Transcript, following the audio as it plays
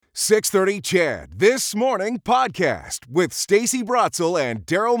6:30 CHED This Morning podcast with Stacey Brotzel and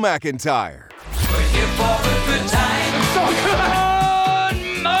Daryl McIntyre. We're here for a good time. So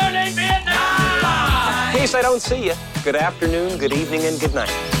good morning, Vietnam. In case I don't see you, good afternoon, good evening, and good night.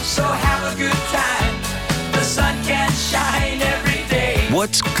 So have a good time. The sun can shine every day.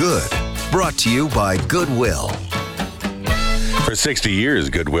 What's Good? Brought to you by Goodwill. For 60 years,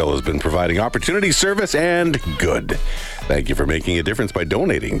 Goodwill has been providing opportunity, service, and good. Thank you for making a difference by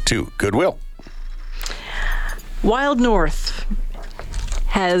donating to Goodwill. WILDNorth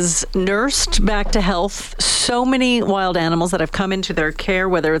has nursed back to health so many wild animals that have come into their care,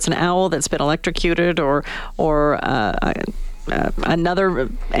 whether it's an owl that's been electrocuted or another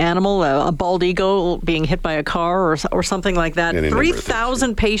animal, a bald eagle being hit by a car or something like that.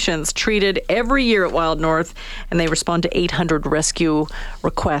 3,000 patients treated every year at WILDNorth, and they respond to 800 rescue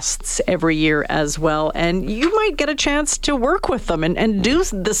requests every year as well. And you might get a chance to work with them and do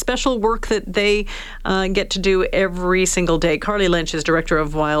the special work that they get to do every single day. Carly Lynch is Director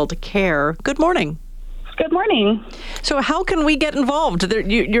of Wild Care. Good morning. Good morning. So how can we get involved?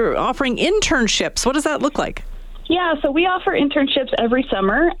 You're offering internships. What does that look like? Yeah, so we offer internships every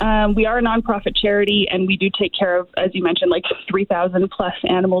summer. We are a nonprofit charity, and we do take care of, as you mentioned, like 3,000 plus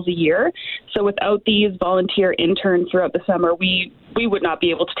animals a year. So without these volunteer interns throughout the summer, we would not be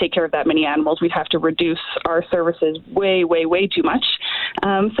able to take care of that many animals. We'd have to reduce our services way, way, way too much.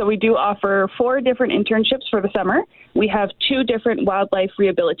 So we do offer 4 different internships for the summer. We have 2 different wildlife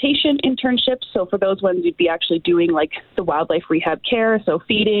rehabilitation internships. So for those ones, you'd be actually doing like the wildlife rehab care, so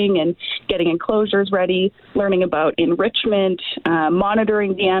feeding and getting enclosures ready, learning about enrichment,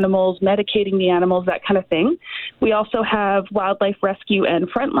 monitoring the animals, medicating the animals, that kind of thing. We also have wildlife rescue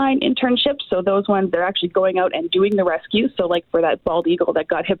and frontline internships. So those ones, they're actually going out and doing the rescue. So like for that bald eagle that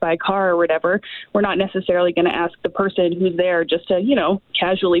got hit by a car or whatever, we're not necessarily going to ask the person who's there just to,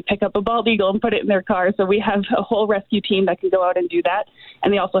 casually pick up a bald eagle and put it in their car. So we have a whole rescue team that can go out and do that.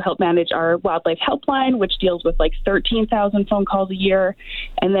 And they also help manage our wildlife helpline, which deals with like 13,000 phone calls a year.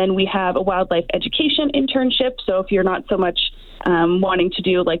 And then we have a wildlife education internship. So if you're not so much wanting to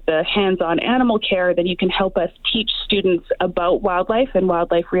do like the hands-on animal care, then you can help us teach students about wildlife and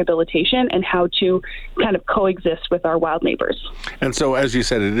wildlife rehabilitation and how to kind of coexist with our wild neighbors. And so, as you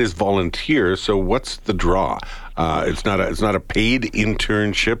said, it is volunteer. So what's the draw? It's not a paid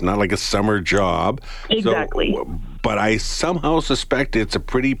internship, not like a summer job. Exactly. So, but I somehow suspect it's a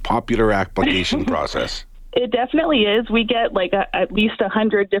pretty popular application process. It definitely is. We get like at least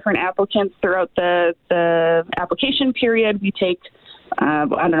 100 different applicants throughout the application period. We take,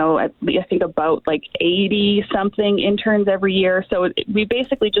 I think about like 80-something interns every year. So we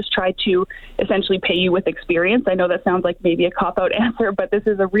basically just try to essentially pay you with experience. I know that sounds like maybe a cop-out answer, but this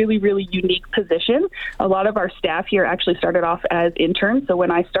is a really, really unique position. A lot of our staff here actually started off as interns. So when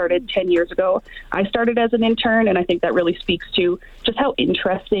I started 10 years ago, I started as an intern, and I think that really speaks to just how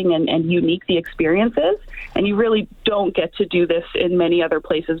interesting and unique the experience is. And you really don't get to do this in many other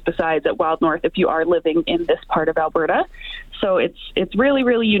places besides at WILDNorth if you are living in this part of Alberta. So it's really,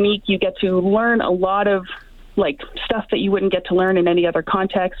 really unique. You get to learn a lot of like stuff that you wouldn't get to learn in any other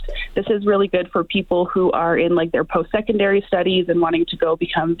context. This is really good for people who are in like their post-secondary studies and wanting to go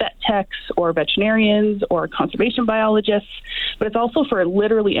become vet techs or veterinarians or conservation biologists. But it's also for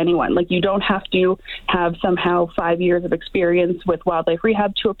literally anyone. Like you don't have to have somehow 5 years of experience with wildlife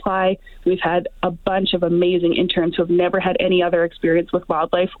rehab to apply. We've had a bunch of amazing interns who have never had any other experience with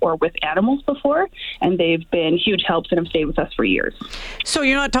wildlife or with animals before, and they've been huge helps and have stayed with us for years. So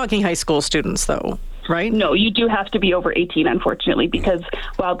you're not talking high school students though, right? No, you do have to be over 18, unfortunately, because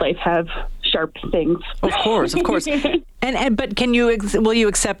wildlife have sharp things. Of course. And but will you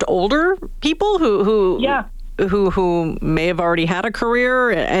accept older people who may have already had a career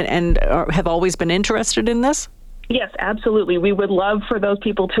and have always been interested in this? Yes, absolutely. We would love for those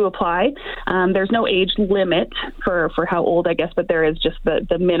people to apply. There's no age limit for how old, I guess, but there is just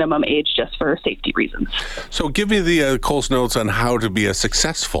the minimum age just for safety reasons. So give me the Coles notes on how to be a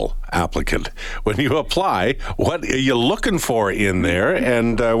successful applicant. When you apply, what are you looking for in there,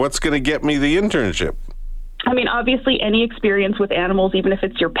 and what's going to get me the internship? I mean, obviously, any experience with animals, even if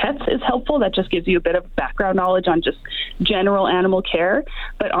it's your pets, is helpful. That just gives you a bit of background knowledge on just general animal care.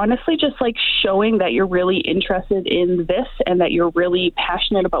 But honestly, just like showing that you're really interested in this and that you're really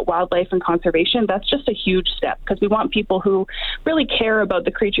passionate about wildlife and conservation, that's just a huge step, because we want people who really care about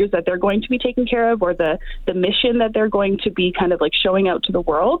the creatures that they're going to be taking care of or the mission that they're going to be kind of like showing out to the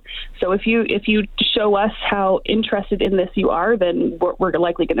world. So if you show us how interested in this you are, then we're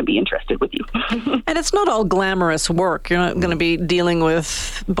likely going to be interested with you. And it's not all glamorous work. You're not going to be dealing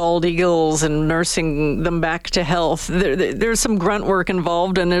with bald eagles and nursing them back to health. There's some grunt work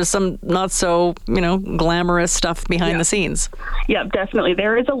involved, and there's some not so, glamorous stuff behind the scenes. Yeah, definitely.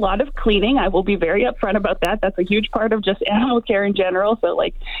 There is a lot of cleaning. I will be very upfront about that. That's a huge part of just animal care in general. So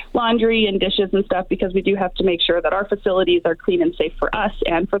like laundry and dishes and stuff, because we do have to make sure that our facilities are clean and safe for us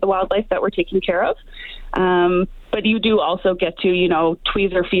and for the wildlife that we're taking care of. But you do also get to,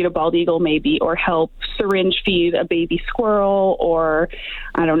 tweezer feed a bald eagle maybe, or help syringe feed a baby squirrel, or,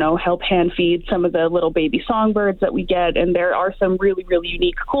 I don't know, help hand feed some of the little baby songbirds that we get. And there are some really, really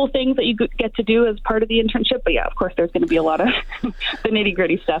unique, cool things that you get to do as part of the internship. But yeah, of course, there's going to be a lot of the nitty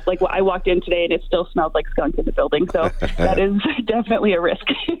gritty stuff. Like I walked in today and it still smells like skunk in the building. So that is definitely a risk.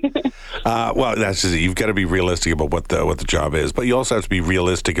 Well, that's just it. You've got to be realistic about what the job is, but you also have to be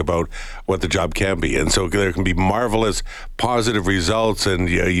realistic about what the job can be. And so there can be marvelous positive results, and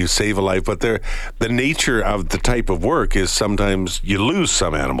you save a life, but the nature of the type of work is sometimes you lose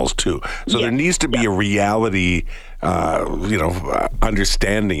some animals too. So there needs to be a reality,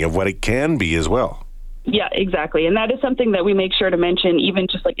 understanding of what it can be as well. Yeah, exactly. And that is something that we make sure to mention even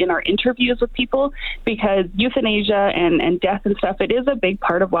just like in our interviews with people, because euthanasia and death and stuff, it is a big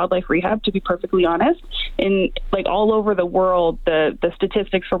part of wildlife rehab, to be perfectly honest. In like all over the world, the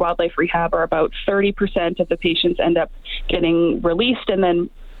statistics for wildlife rehab are about 30% of the patients end up getting released, and then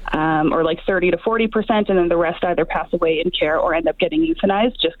or like 30 to 40%, and then the rest either pass away in care or end up getting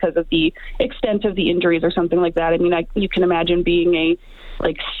euthanized just because of the extent of the injuries or something like that. I mean, you can imagine being a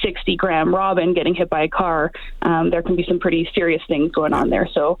 60-gram robin getting hit by a car. There can be some pretty serious things going on there.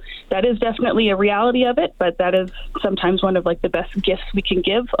 So that is definitely a reality of it, but that is sometimes one of the best gifts we can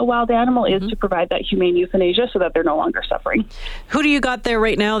give a wild animal is to provide that humane euthanasia so that they're no longer suffering. Who do you got there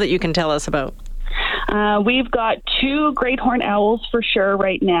right now that you can tell us about? We've got 2 great horned owls for sure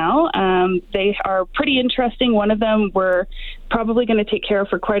right now. They are pretty interesting. One of them we're probably going to take care of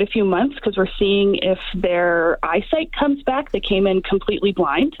for quite a few months because we're seeing if their eyesight comes back. They came in completely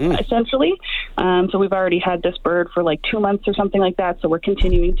blind, essentially. So we've already had this bird for 2 months or something like that. So we're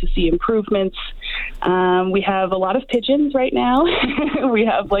continuing to see improvements. We have a lot of pigeons right now. We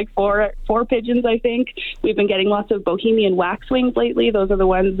have four pigeons, I think. We've been getting lots of Bohemian waxwings lately. Those are the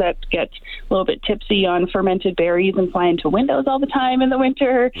ones that get a little bit tipsy on fermented berries and fly into windows all the time in the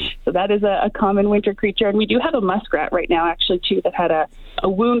winter. So that is a common winter creature. And we do have a muskrat right now, actually, too, that had a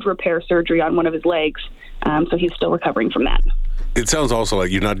wound repair surgery on one of his legs. So he's still recovering from that. It sounds also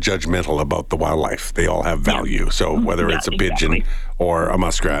like you're not judgmental about the wildlife. They all have value. So whether it's a pigeon or a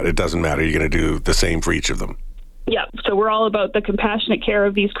muskrat, it doesn't matter. You're going to do the same for each of them. Yeah, so we're all about the compassionate care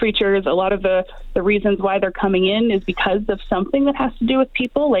of these creatures. A lot of the reasons why they're coming in is because of something that has to do with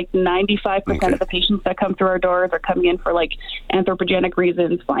people. 95% of the patients that come through our doors are coming in for anthropogenic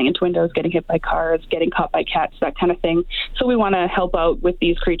reasons, flying into windows, getting hit by cars, getting caught by cats, that kind of thing. So we want to help out with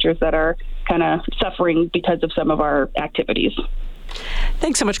these creatures that are kind of suffering because of some of our activities.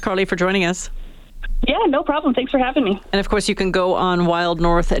 Thanks so much, Carly, for joining us. Yeah, no problem. Thanks for having me. And of course, you can go on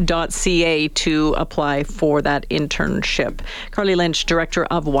wildnorth.ca to apply for that internship. Carly Lynch, Director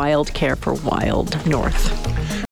of Wild Care for Wild North.